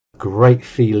great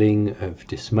feeling of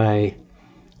dismay,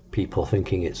 people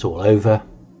thinking it's all over,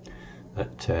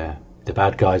 that the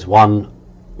bad guys won.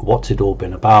 What's it all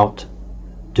been about?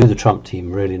 Do the Trump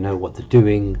team really know what they're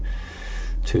doing?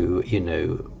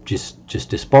 To, just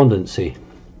despondency.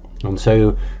 And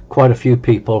so quite a few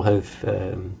people have,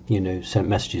 sent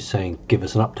messages saying, give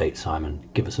us an update, Simon,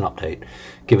 give us an update,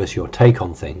 give us your take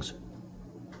on things.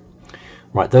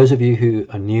 Right, those of you who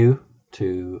are new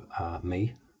to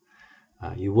me,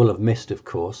 you will have missed, of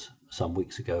course, some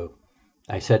weeks ago,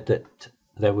 I said that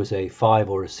there was a 5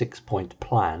 or a 6 point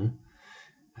plan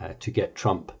to get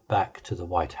Trump back to the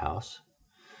White House,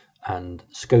 and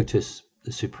SCOTUS,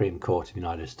 the Supreme Court of the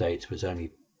United States, was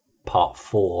only part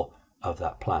 4 of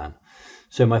that plan.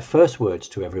 So my first words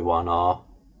to everyone are,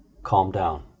 calm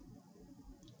down.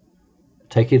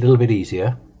 Take it a little bit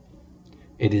easier.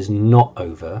 It is not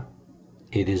over.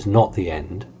 It is not the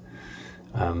end.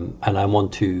 And I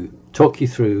want to talk you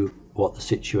through how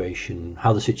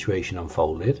the situation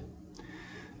unfolded,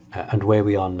 and where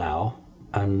we are now,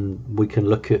 and we can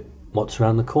look at what's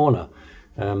around the corner.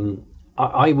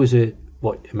 I was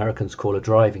what Americans call a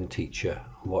driving teacher,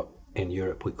 what in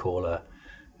Europe we call a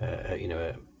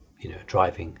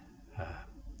driving,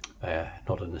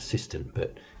 not an assistant,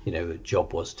 but the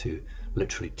job was to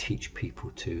literally teach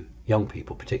young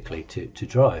people particularly, to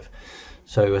drive.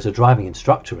 So as a driving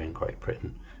instructor in Great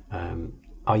Britain,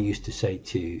 I used to say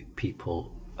to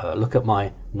people, look at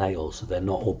my nails, they're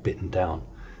not all bitten down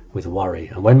with worry.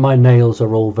 And when my nails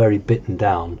are all very bitten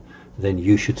down, then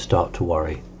you should start to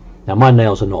worry. Now my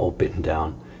nails are not all bitten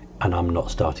down, and I'm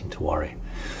not starting to worry.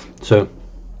 So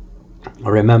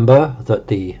remember that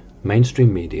the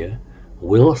mainstream media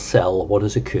will sell what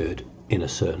has occurred in a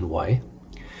certain way.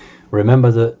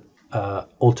 Remember that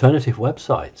alternative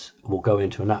websites will go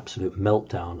into an absolute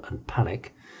meltdown and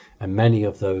panic, and many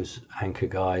of those anchor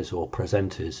guys or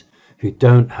presenters who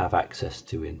don't have access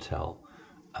to intel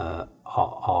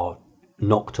are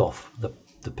knocked off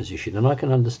the position, and I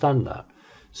can understand that.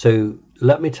 So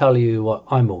let me tell you what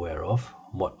I'm aware of,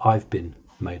 what I've been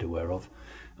made aware of,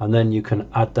 and then you can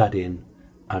add that in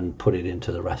and put it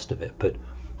into the rest of it. But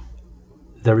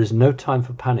there is no time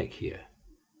for panic here.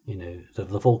 The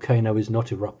volcano is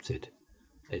not erupted.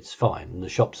 It's fine, and the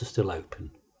shops are still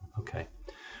open. Okay,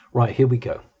 right, here we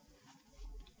go.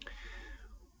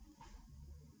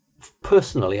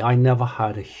 Personally, I never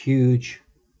had a huge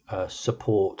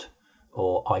support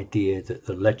or idea that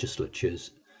the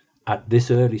legislatures at this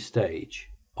early stage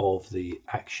of the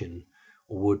action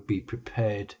would be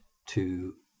prepared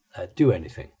to do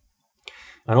anything.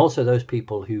 And also those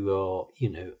people who are,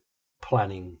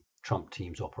 planning Trump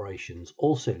team's operations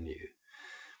also knew.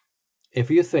 If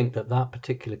you think that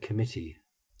particular committee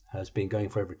has been going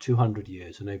for over 200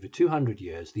 years, and over 200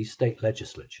 years, these state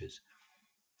legislatures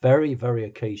very, very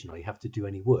occasionally have to do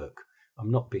any work.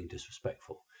 I'm not being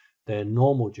disrespectful. Their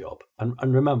normal job, and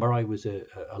remember, I was a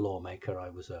lawmaker, I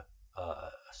was a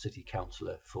city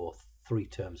councillor for 3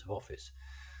 terms of office.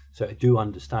 So I do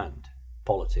understand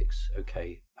politics.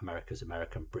 Okay, America's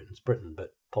American, Britain's Britain,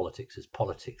 but politics is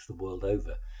politics the world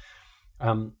over.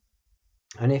 And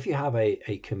if you have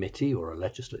a committee or a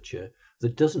legislature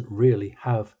that doesn't really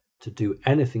have to do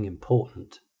anything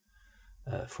important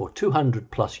for 200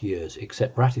 plus years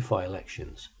except ratify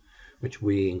elections, which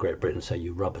we in Great Britain say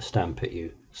you rubber stamp it,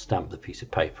 you stamp the piece of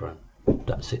paper and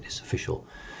that's it, it's official.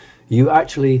 You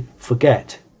actually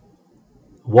forget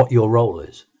what your role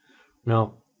is.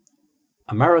 Now,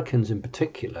 Americans in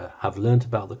particular have learnt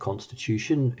about the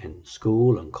Constitution in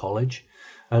school and college,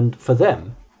 and for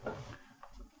them,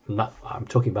 I'm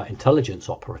talking about intelligence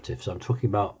operatives, I'm talking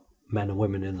about men and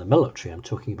women in the military, I'm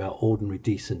talking about ordinary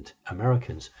decent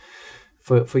Americans.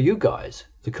 For you guys,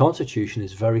 the Constitution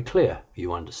is very clear.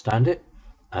 You understand it,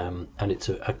 and it's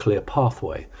a clear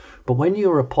pathway. But when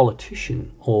you're a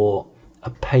politician or a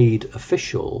paid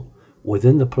official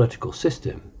within the political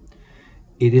system,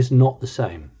 it is not the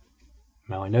same.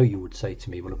 Now, I know you would say to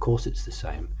me, well, of course it's the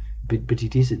same, but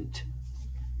it isn't.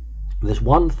 There's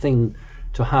one thing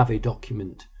to have a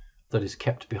document that is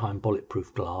kept behind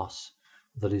bulletproof glass,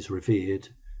 that is revered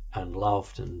and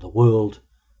loved, and the world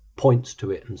points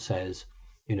to it and says,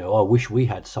 I wish we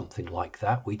had something like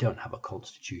that. We don't have a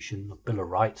constitution, a Bill of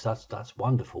Rights. That's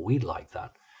wonderful. We'd like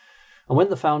that. And when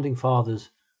the founding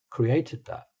fathers created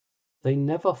that, they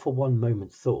never for one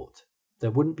moment thought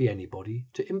there wouldn't be anybody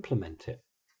to implement it.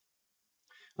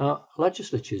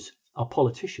 Legislatures are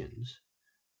politicians,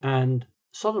 and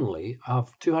suddenly,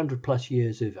 after 200 plus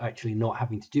years of actually not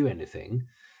having to do anything,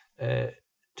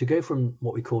 to go from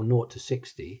what we call 0 to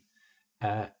 60,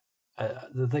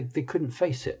 they couldn't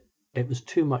face it. It was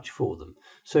too much for them.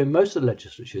 So most of the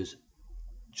legislatures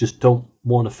just don't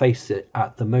want to face it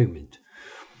at the moment.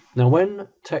 Now, when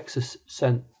Texas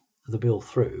sent the bill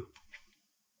through,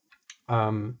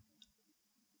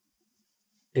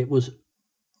 it was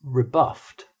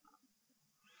rebuffed.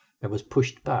 It was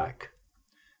pushed back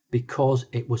because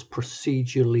it was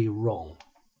procedurally wrong.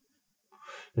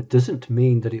 It doesn't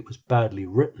mean that it was badly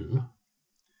written.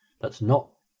 That's not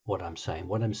what I'm saying.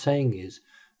 What I'm saying is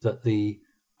that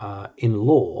in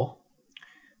law,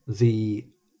 the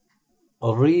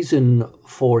reason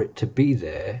for it to be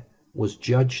there was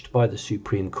judged by the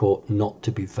Supreme Court not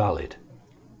to be valid.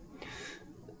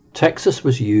 Texas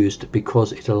was used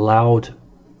because it allowed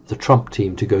the Trump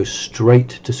team to go straight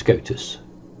to SCOTUS.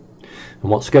 And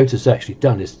what SCOTUS has actually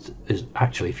done is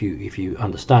actually, if you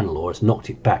understand the law, it's knocked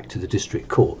it back to the district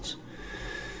courts.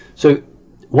 So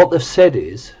what they've said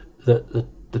is that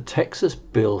the Texas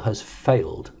bill has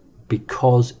failed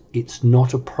because it's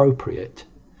not appropriate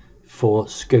for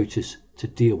SCOTUS to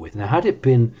deal with. Now, had it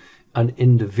been an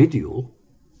individual,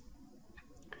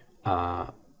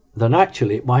 then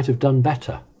actually it might have done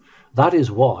better. That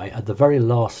is why, at the very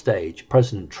last stage,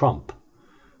 President Trump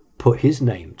put his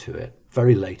name to it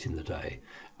very late in the day,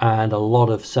 and a lot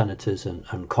of senators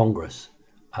and Congress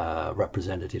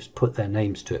representatives put their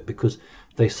names to it because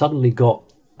they suddenly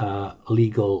got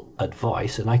legal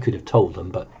advice, and I could have told them,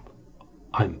 but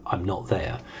I'm not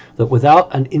there, that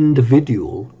without an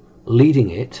individual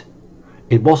leading it,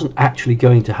 it wasn't actually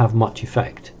going to have much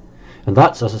effect. And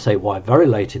that's, as I say, why very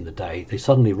late in the day they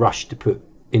suddenly rushed to put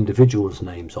individuals'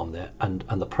 names on there and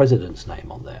the president's name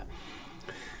on there.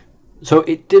 So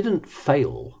it didn't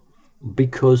fail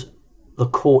because the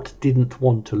court didn't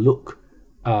want to look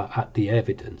at the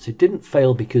evidence. It didn't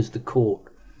fail because the court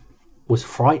was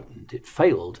frightened. It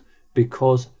failed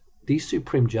because these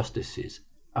Supreme Justices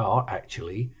are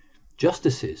actually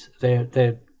justices.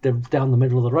 They're down the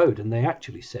middle of the road, and they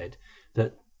actually said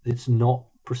that it's not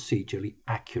procedurally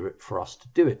accurate for us to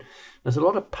do it. There's a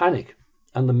lot of panic,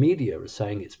 and the media is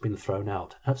saying it's been thrown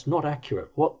out. That's not accurate.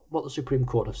 What the Supreme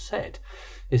Court have said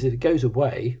is that it goes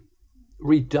away,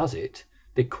 redoes it,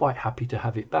 they're quite happy to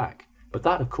have it back. But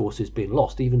that, of course, is being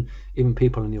lost. Even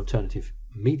people in the alternative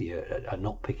media are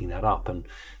not picking that up, and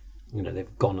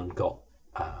they've gone and got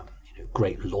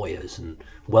great lawyers and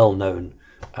well-known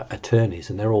attorneys,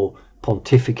 and they're all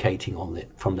pontificating on it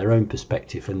from their own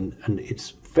perspective, and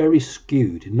it's very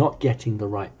skewed, not getting the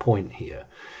right point here.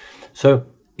 So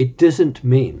it doesn't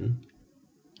mean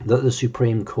that the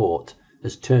Supreme Court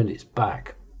has turned its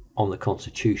back on the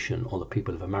Constitution or the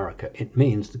people of America. It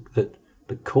means that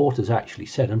the court has actually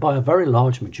said, and by a very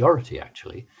large majority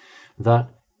actually, that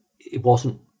it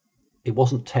wasn't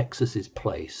Texas's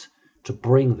place to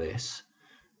bring this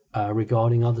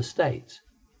regarding other states.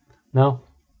 Now,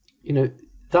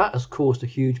 that has caused a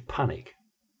huge panic.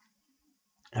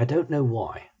 I don't know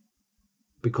why,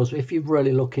 because if you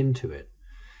really look into it,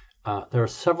 there are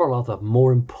several other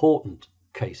more important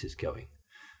cases going.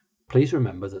 Please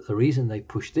remember that the reason they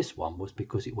pushed this one was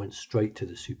because it went straight to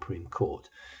the Supreme Court,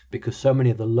 because so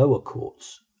many of the lower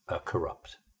courts are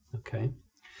corrupt. Okay,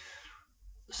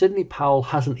 Sidney Powell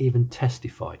hasn't even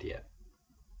testified yet.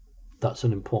 That's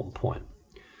an important point.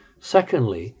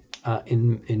 Secondly,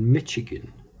 in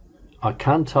Michigan, I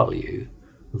can tell you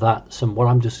that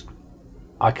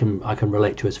I can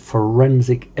relate to as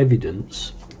forensic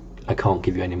evidence, I can't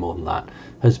give you any more than that,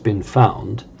 has been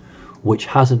found, which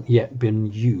hasn't yet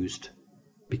been used,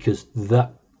 because the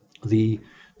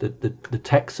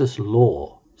Texas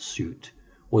lawsuit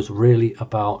was really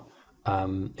about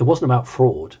it wasn't about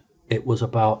fraud. It was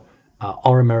about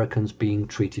are Americans being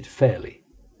treated fairly?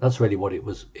 That's really what it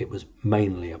was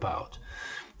mainly about.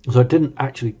 So it didn't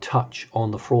actually touch on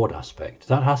the fraud aspect.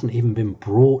 That hasn't even been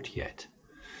brought yet.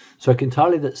 So I can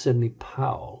tell you that Sidney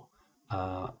Powell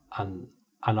and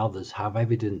others have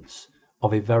evidence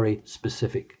of a very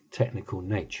specific technical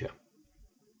nature.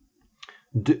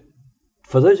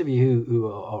 For those of you who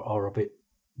are a bit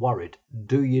worried,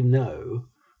 do you know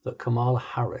that Kamala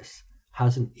Harris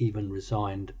hasn't even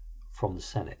resigned from the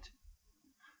Senate?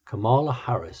 Kamala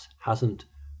Harris hasn't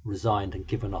resigned and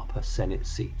given up her Senate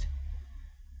seat.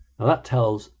 Now that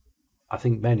tells, I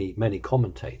think, many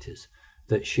commentators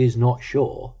that she's not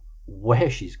sure where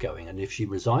she's going, and if she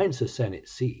resigns her Senate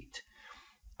seat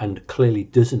and clearly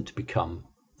doesn't become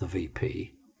the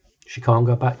VP, she can't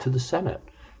go back to the Senate.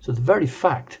 So the very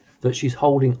fact that she's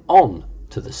holding on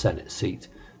to the Senate seat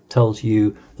tells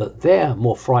you that they're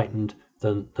more frightened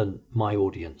than my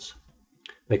audience,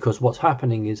 because what's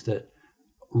happening is that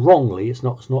wrongly, it's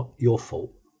not your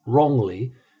fault,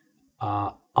 wrongly,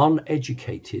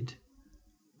 uneducated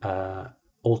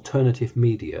alternative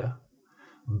media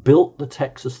built the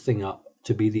Texas thing up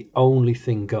to be the only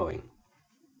thing going.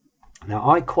 Now,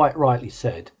 I quite rightly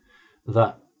said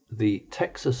that the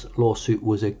Texas lawsuit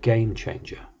was a game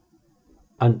changer,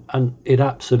 and it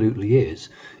absolutely is.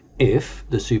 If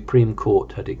the Supreme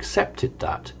Court had accepted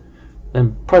that,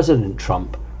 then President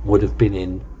Trump would have been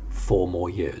in 4 more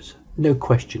years, no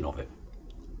question of it.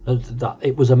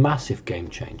 It was a massive game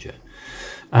changer,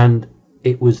 and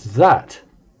it was that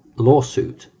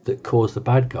lawsuit that caused the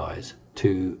bad guys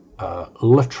to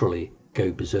literally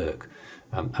go berserk.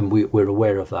 And we're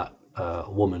aware of that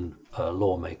woman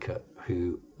lawmaker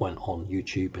who went on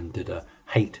YouTube and did a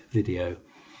hate video,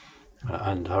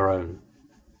 and her own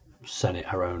Senate,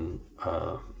 her own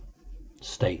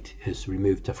state has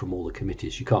removed her from all the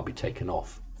committees. She can't be taken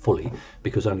off fully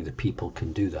because only the people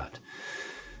can do that.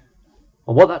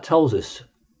 And what that tells us,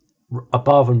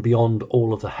 above and beyond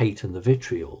all of the hate and the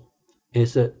vitriol,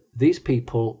 is that these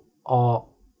people are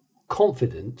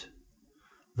confident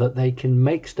that they can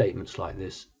make statements like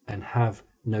this and have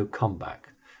no comeback.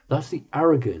 That's the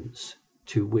arrogance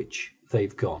to which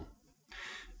they've gone.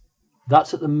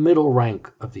 That's at the middle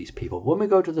rank of these people. When we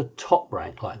go to the top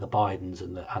rank, like the Bidens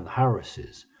and the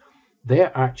Harrises,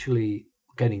 they're actually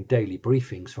getting daily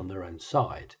briefings from their own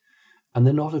side, and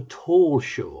they're not at all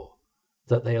sure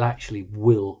that they'll actually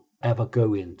will ever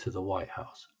go into the White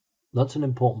House. That's an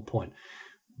important point.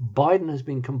 Biden has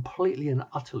been completely and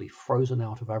utterly frozen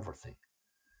out of everything.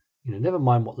 Never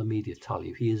mind what the media tell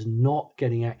you, he is not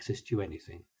getting access to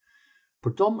anything,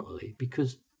 predominantly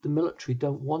because the military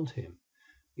don't want him.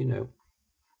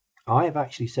 I have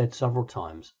actually said several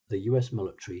times the US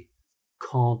military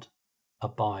can't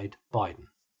abide Biden.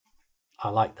 I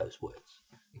like those words.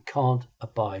 It can't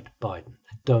abide Biden.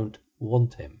 They don't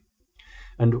want him.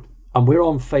 And we're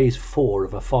on phase 4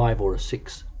 of a 5 or a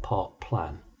 6 part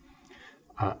plan.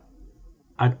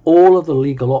 And all of the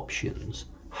legal options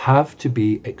have to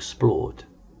be explored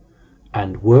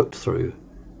and worked through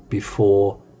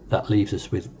before that leaves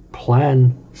us with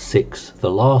Plan 6,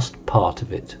 the last part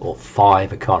of it, or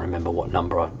 5, I can't remember what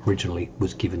number I originally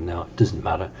was given now, it doesn't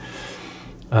matter.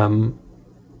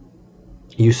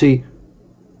 You see,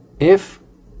 if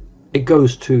it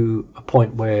goes to a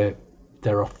point where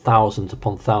there are thousands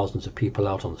upon thousands of people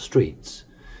out on the streets,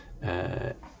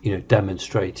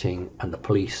 demonstrating, and the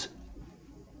police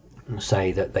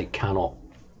say that they cannot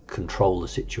control the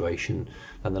situation,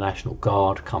 and the National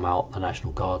Guard come out, the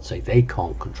National Guard say they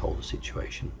can't control the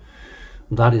situation.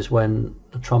 That is when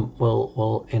Trump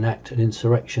will enact an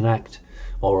insurrection act,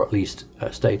 or at least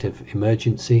a state of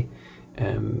emergency,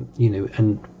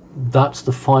 and that's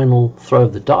the final throw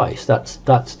of the dice.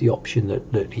 That's the option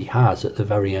that he has at the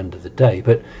very end of the day.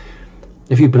 But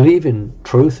if you believe in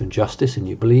truth and justice and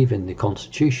you believe in the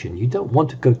Constitution, you don't want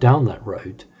to go down that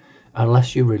road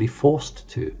unless you're really forced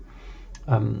to.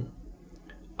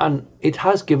 And it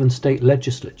has given state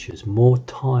legislatures more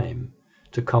time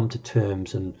to come to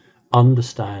terms and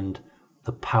understand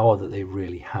the power that they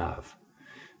really have.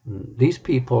 These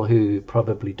people who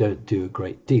probably don't do a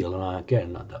great deal,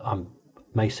 and I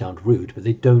may sound rude, but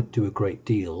they don't do a great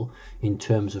deal in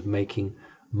terms of making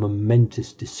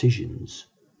momentous decisions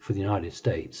for the United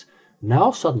States,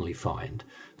 now suddenly find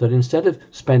that instead of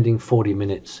spending 40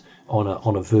 minutes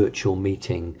on a virtual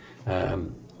meeting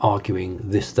arguing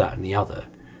this, that and the other,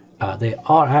 they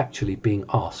are actually being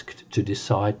asked to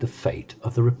decide the fate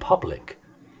of the Republic.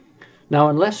 Now,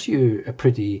 unless you're a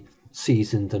pretty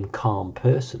seasoned and calm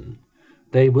person,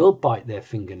 they will bite their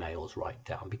fingernails right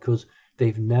down because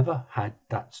they've never had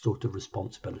that sort of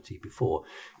responsibility before.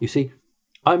 You see,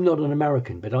 I'm not an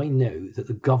American, but I know that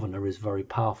the governor is very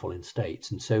powerful in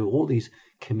states, and so all these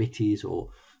committees or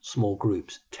small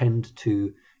groups tend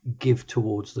to give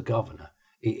towards the governor.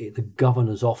 The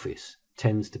governor's office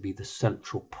tends to be the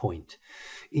central point,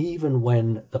 even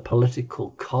when the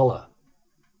political colour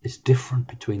is different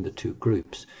between the two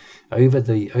groups. Over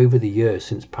the years,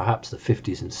 since perhaps the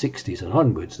 50s and 60s and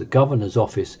onwards, the governor's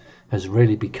office has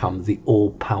really become the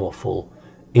all-powerful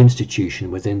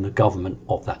institution within the government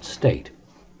of that state.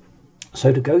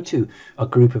 So to go to a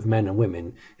group of men and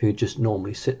women who just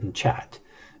normally sit and chat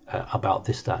about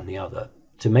this, that and the other,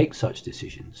 to make such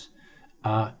decisions,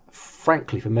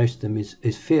 frankly, for most of them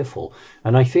is fearful.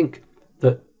 And I think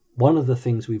that one of the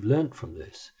things we've learned from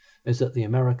this is that the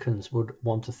Americans would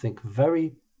want to think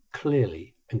very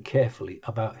clearly and carefully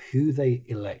about who they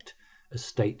elect as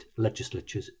state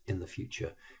legislatures in the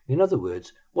future. In other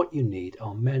words, what you need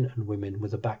are men and women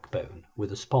with a backbone,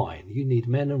 with a spine. You need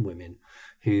men and women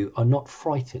who are not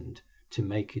frightened to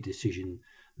make a decision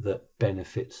that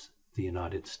benefits the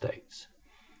United States.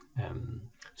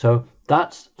 So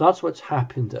that's what's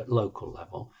happened at local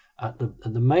level. At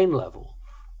the main level,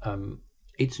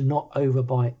 it's not over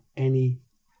by any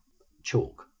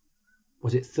chalk.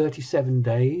 Was it 37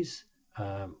 days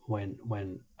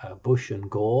when Bush and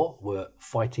Gore were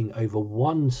fighting over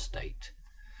one state?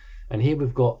 And here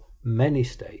we've got many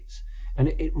states. And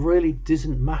it really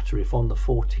doesn't matter if on the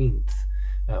 14th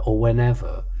or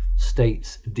whenever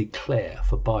states declare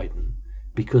for Biden,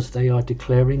 because they are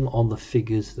declaring on the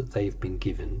figures that they've been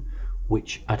given,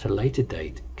 which at a later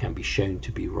date can be shown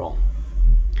to be wrong.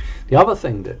 The other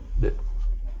thing that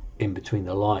in between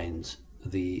the lines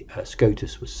the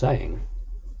SCOTUS was saying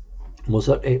was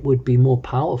that it would be more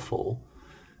powerful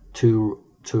to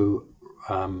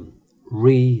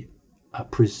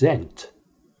present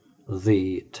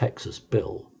the Texas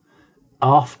bill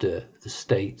after the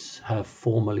states have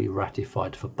formally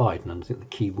ratified for Biden. And I think the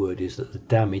key word is that the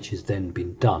damage has then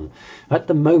been done. At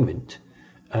the moment,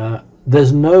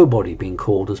 there's nobody being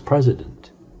called as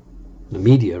president. The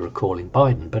media are calling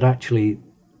Biden, but actually,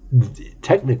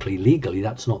 technically, legally,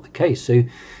 that's not the case. So,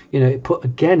 it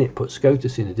put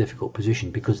SCOTUS in a difficult position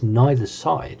because neither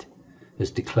side has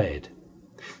declared.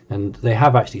 And they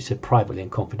have actually said privately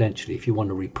and confidentially, if you want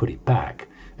to re-put it back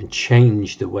and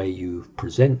change the way you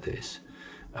present this,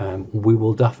 we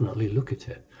will definitely look at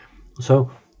it.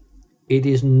 So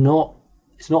it's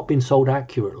not been sold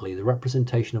accurately. The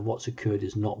representation of what's occurred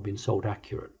has not been sold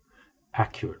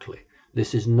accurately.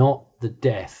 This is not the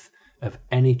death of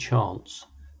any chance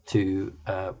to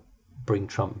bring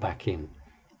Trump back in.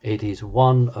 It is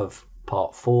one of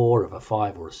part 4 of a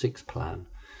 5 or a 6 plan.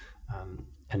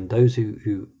 And those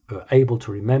who are able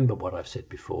to remember what I've said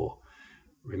before,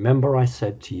 remember I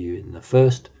said to you in the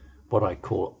first, what I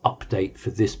call update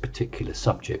for this particular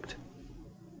subject,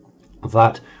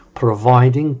 that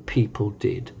providing people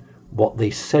did what they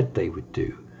said they would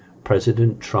do,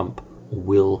 President Trump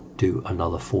will do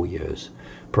another 4 years.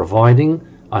 Providing,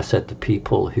 I said, the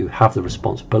people who have the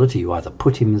responsibility, who either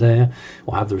put him there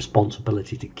or have the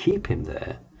responsibility to keep him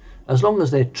there, as long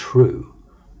as they're true,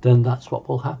 then that's what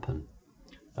will happen.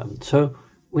 So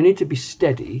we need to be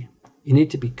steady, you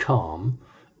need to be calm,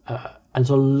 and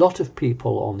there's a lot of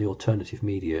people on the alternative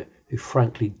media who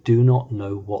frankly do not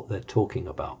know what they're talking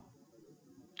about.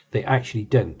 They actually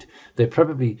don't. They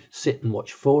probably sit and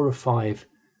watch 4 or 5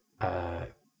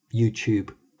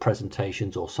 YouTube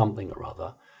presentations or something or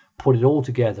other, put it all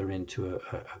together into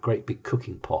a great big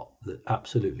cooking pot that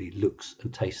absolutely looks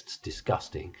and tastes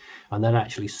disgusting, and then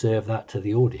actually serve that to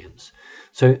the audience.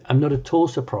 So I'm not at all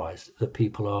surprised that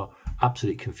people are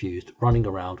absolutely confused, running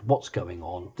around, what's going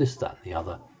on, this, that, and the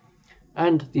other.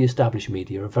 And the established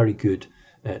media are very good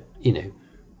at,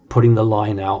 putting the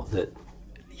line out that,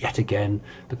 yet again,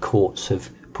 the courts have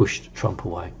pushed Trump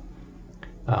away.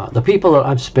 The people that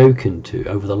I've spoken to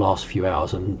over the last few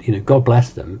hours, and, God bless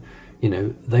them,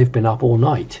 they've been up all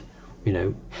night,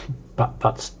 but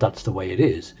that's the way it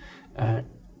is.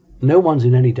 No one's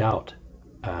in any doubt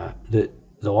that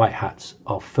the White Hats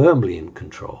are firmly in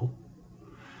control.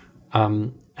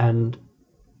 And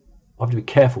I have to be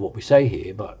careful what we say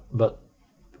here, but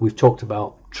we've talked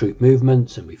about troop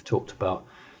movements, and we've talked about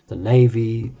the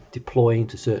Navy deploying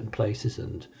to certain places,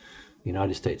 and the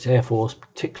United States Air Force,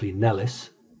 particularly Nellis,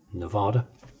 Nevada,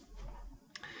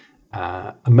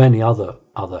 and many other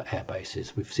air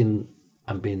bases. We've seen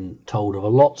and been told of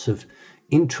lots of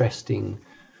interesting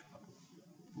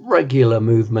regular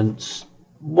movements,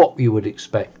 what you would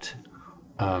expect.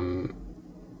 The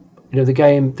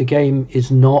game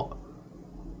is not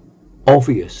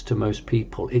obvious to most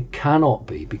people. It cannot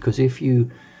be, because if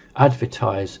you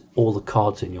advertise all the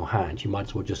cards in your hand, you might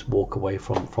as well just walk away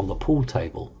from the pool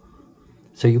table.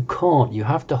 So you can't, you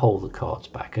have to hold the cards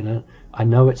back. And I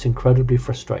know it's incredibly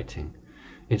frustrating.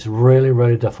 It's really,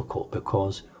 really difficult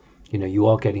because, you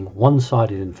are getting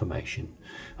one-sided information,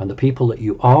 and the people that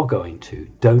you are going to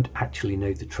don't actually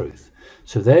know the truth.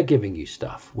 So they're giving you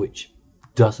stuff which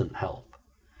doesn't help.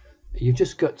 You've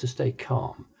just got to stay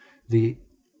calm. The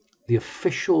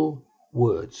official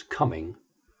words coming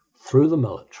through the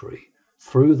military,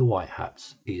 through the White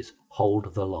Hats, is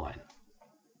hold the line.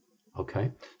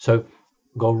 Okay? So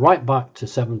go right back to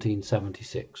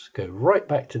 1776. Go right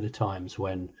back to the times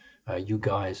when you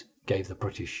guys gave the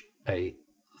British a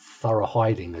thorough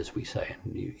hiding, as we say,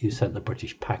 and you sent the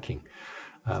British packing.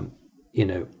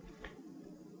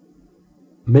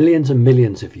 Millions and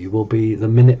millions of you will be the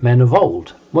Minutemen of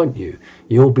old, won't you?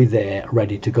 You'll be there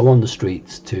ready to go on the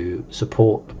streets to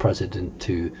support the president,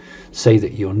 to say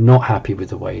that you're not happy with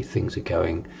the way things are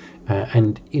going,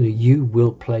 and you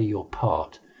will play your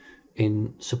part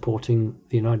in supporting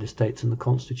the United States and the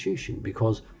Constitution,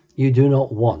 because you do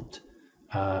not want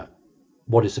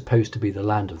what is supposed to be the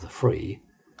land of the free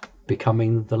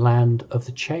becoming the land of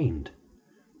the chained.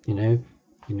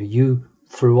 You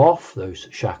threw off those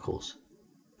shackles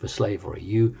for slavery.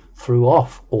 You threw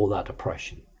off all that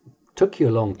oppression. Took you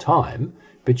a long time,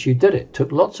 but you did it.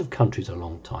 Took lots of countries a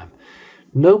long time.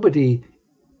 Nobody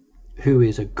who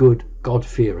is a good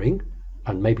God-fearing,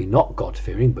 and maybe not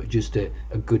God-fearing, but just a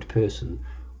good person,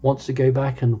 wants to go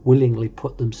back and willingly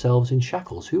put themselves in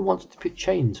shackles. Who wants to put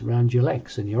chains around your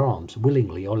legs and your arms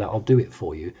willingly? I'll do it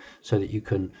for you so that you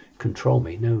can control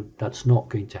me. No, that's not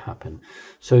going to happen.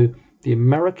 So the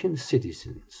American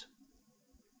citizens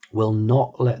will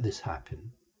not let this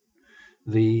happen.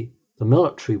 The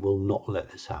military will not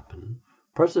let this happen.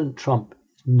 President Trump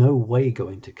is no way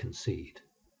going to concede.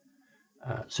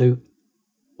 So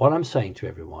what I'm saying to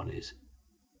everyone is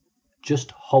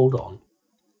just hold on,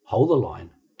 hold the line,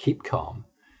 keep calm,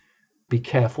 be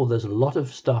careful. There's a lot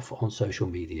of stuff on social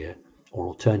media or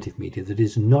alternative media that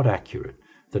is not accurate,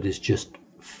 that is just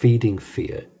feeding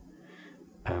fear,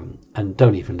 and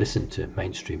don't even listen to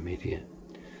mainstream media.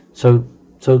 So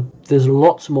there's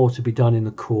lots more to be done in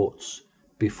the courts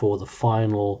before the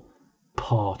final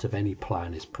part of any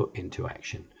plan is put into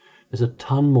action. There's a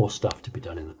ton more stuff to be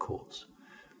done in the courts.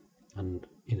 And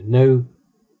no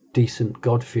decent,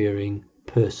 God-fearing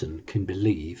person can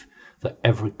believe that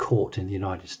every court in the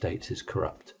United States is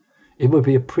corrupt. It would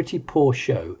be a pretty poor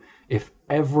show if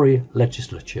every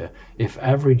legislature, if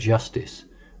every justice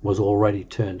was already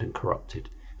turned and corrupted.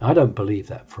 I don't believe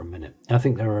that for a minute. I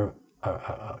think there are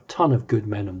a ton of good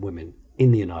men and women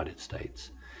in the United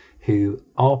States who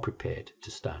are prepared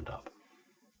to stand up.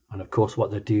 And of course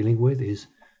what they're dealing with is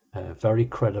very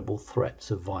credible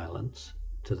threats of violence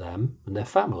to them and their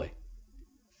family.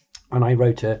 And I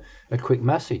wrote a quick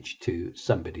message to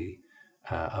somebody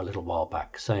a little while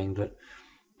back saying that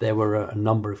there were a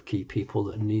number of key people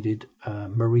that needed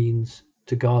Marines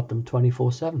to guard them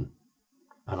 24/7.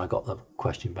 And I got the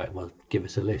question back, well, give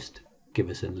us a list. Give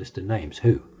us a list of names.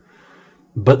 Who?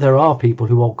 But there are people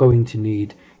who are going to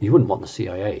need, you wouldn't want the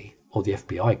CIA or the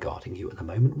FBI guarding you at the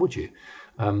moment, would you?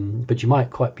 But you might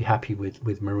quite be happy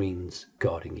with Marines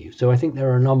guarding you. So I think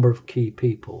there are a number of key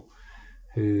people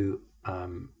who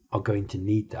are going to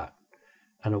need that.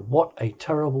 And what a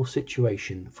terrible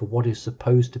situation for what is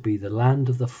supposed to be the land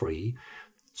of the free,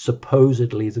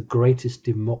 supposedly the greatest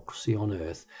democracy on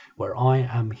earth, where I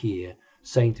am here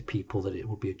saying to people that it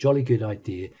would be a jolly good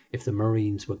idea if the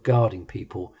Marines were guarding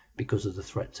people because of the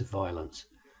threats of violence.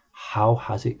 How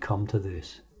has it come to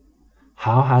this?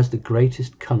 How has the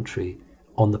greatest country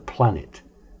on the planet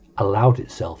allowed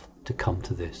itself to come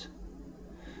to this?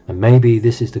 And maybe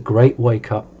this is the great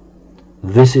wake up.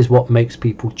 This is what makes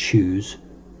people choose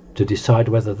to decide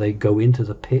whether they go into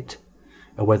the pit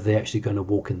or whether they're actually going to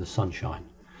walk in the sunshine.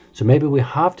 So maybe we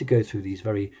have to go through these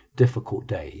very difficult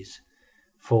days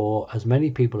for as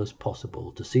many people as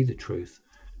possible to see the truth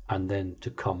and then to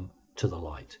come to the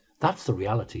light. That's the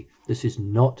reality. This is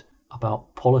not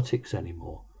about politics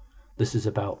anymore. This is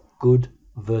about good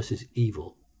versus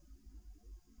evil.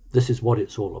 This is what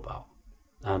it's all about.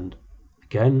 And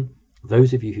again,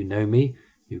 those of you who know me,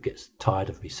 who gets tired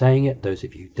of me saying it, those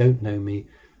of you who don't know me,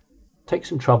 take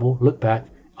some trouble, look back.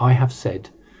 I have said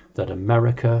that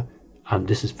America, and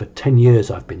this is for 10 years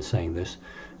I've been saying this,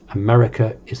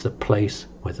 America is the place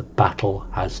where the battle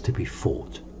has to be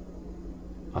fought.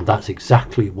 And that's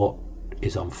exactly what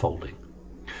is unfolding.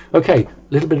 Okay, a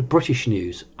little bit of British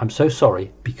news. I'm so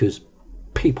sorry because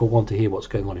people want to hear what's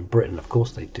going on in Britain. Of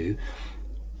course they do.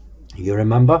 You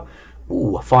remember,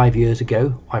 5 years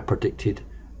ago, I predicted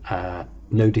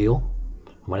no deal.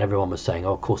 When everyone was saying,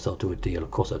 oh, of course they'll do a deal,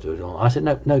 of course they'll do a deal. I said,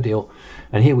 no deal.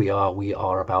 And here we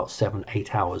are about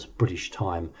 7-8 hours British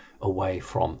time away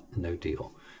from no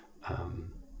deal.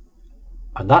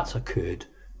 And that's occurred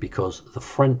because the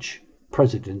French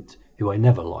president, who I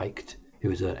never liked, who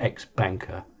was an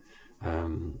ex-banker,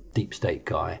 deep state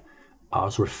guy,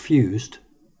 has refused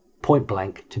point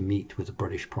blank to meet with the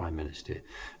British Prime Minister.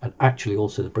 And actually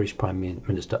also the British Prime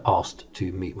Minister asked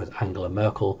to meet with Angela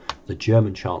Merkel, the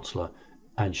German Chancellor,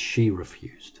 and she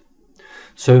refused.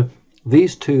 So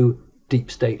these two deep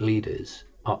state leaders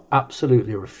are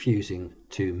absolutely refusing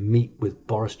to meet with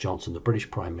Boris Johnson, the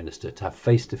British Prime Minister, to have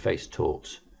face-to-face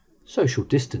talks, social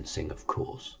distancing of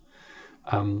course,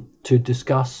 to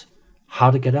discuss how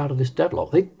to get out of this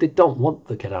deadlock. They don't want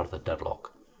to get out of the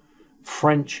deadlock.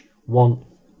 French want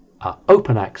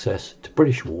open access to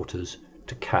British waters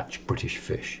to catch British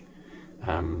fish.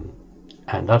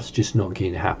 And that's just not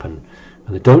going to happen.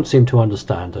 And they don't seem to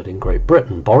understand that in Great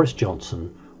Britain, Boris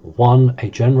Johnson won a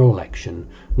general election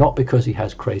not because he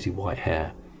has crazy white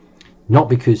hair, not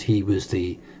because he was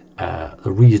the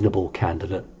reasonable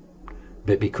candidate,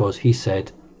 but because he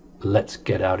said, let's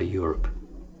get out of Europe.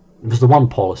 It was the one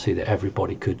policy that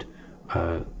everybody could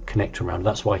connect around.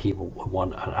 That's why he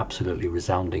won an absolutely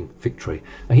resounding victory.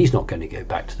 Now, he's not going to go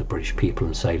back to the British people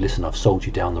and say, listen, I've sold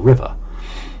you down the river.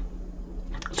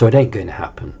 So it ain't going to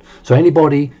happen. So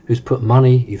anybody who's put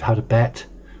money, you've had a bet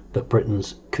that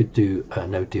Britons could do a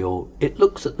no deal, it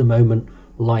looks at the moment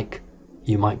like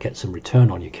you might get some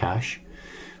return on your cash.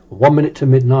 1 minute to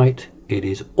midnight, it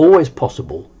is always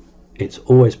possible, it's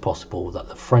always possible that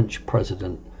the French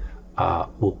president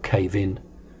will cave in,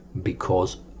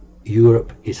 because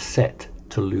Europe is set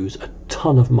to lose a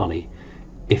ton of money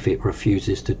if it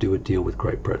refuses to do a deal with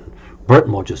Great Britain.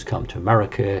 Britain will just come to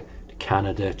America, to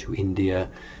Canada, to India,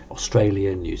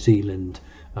 Australia, New Zealand,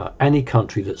 any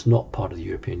country that's not part of the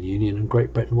European Union, and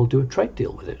Great Britain will do a trade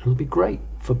deal with it. It'll be great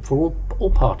for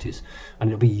all parties, and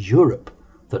it'll be Europe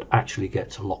that actually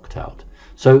gets locked out.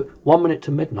 So 1 minute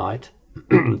to midnight,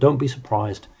 don't be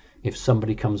surprised if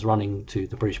somebody comes running to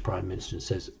the British Prime Minister and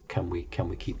says, can we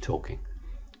keep talking?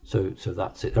 So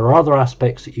that's it. There are other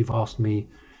aspects that you've asked me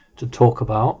to talk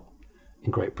about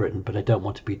in Great Britain, but I don't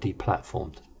want to be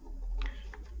deplatformed.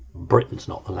 Britain's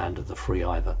not the land of the free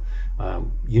either.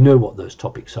 You know what those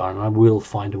topics are, and I will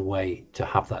find a way to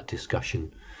have that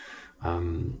discussion.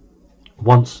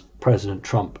 Once President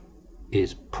Trump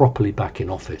is properly back in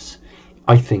office,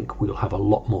 I think we'll have a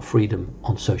lot more freedom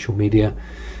on social media.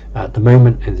 At the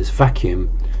moment, in this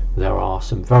vacuum, there are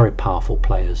some very powerful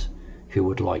players who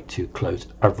would like to close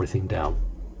everything down,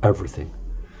 everything.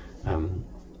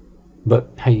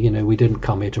 But hey, you know, we didn't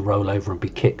come here to roll over and be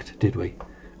kicked, did we?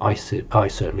 I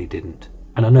certainly didn't,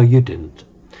 and I know you didn't.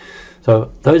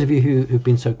 So those of you who've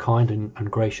been so kind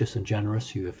and gracious and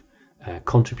generous, you have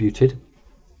contributed,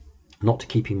 not to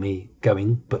keeping me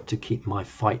going, but to keep my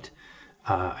fight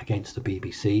against the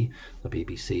BBC. The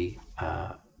BBC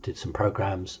did some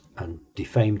programs and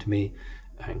defamed me,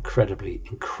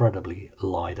 incredibly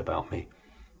lied about me,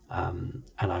 and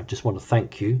I just want to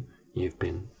thank you. You've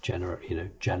been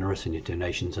generous in your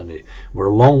donations, and we're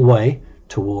a long way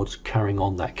towards carrying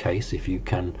on that case. If you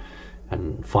can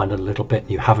and find a little bit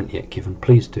you haven't yet given,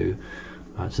 please do.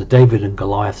 It's the David and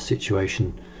Goliath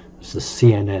situation. It's the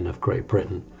CNN of Great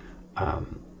Britain,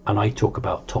 and I talk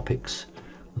about topics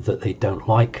that they don't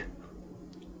like.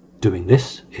 Doing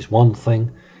this is one thing,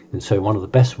 and so one of the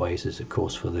best ways is, of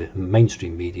course, for the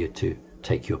mainstream media to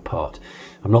take you apart.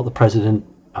 I'm not the president,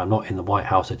 I'm not in the White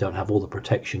House, I don't have all the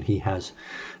protection he has.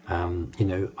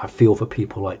 I feel for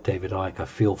people like David Icke, I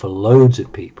feel for loads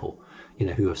of people,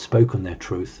 who have spoken their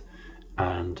truth,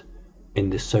 and in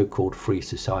this so-called free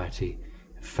society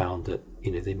found that,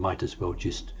 they might as well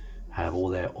just have all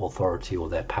their authority or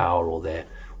their power or their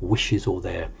wishes or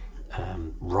their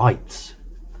rights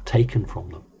taken from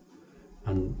them.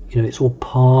 And it's all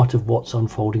part of what's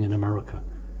unfolding in America.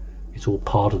 It's all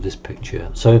part of this picture.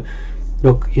 So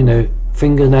look,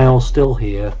 fingernails still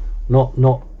here, not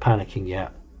panicking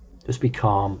yet. Just be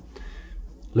calm.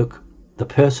 Look, the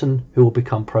person who will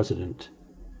become president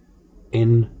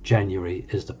in January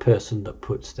is the person that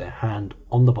puts their hand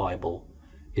on the Bible,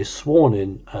 is sworn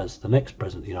in as the next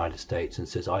president of the United States, and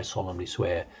says, I solemnly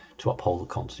swear to uphold the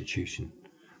Constitution.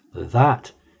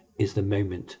 That is the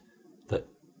moment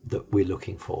that we're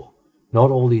looking for, not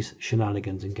all these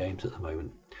shenanigans and games at the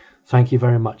moment. Thank you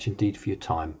very much indeed for your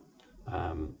time,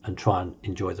 and try and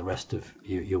enjoy the rest of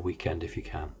your weekend if you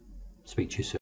can. Speak to you soon.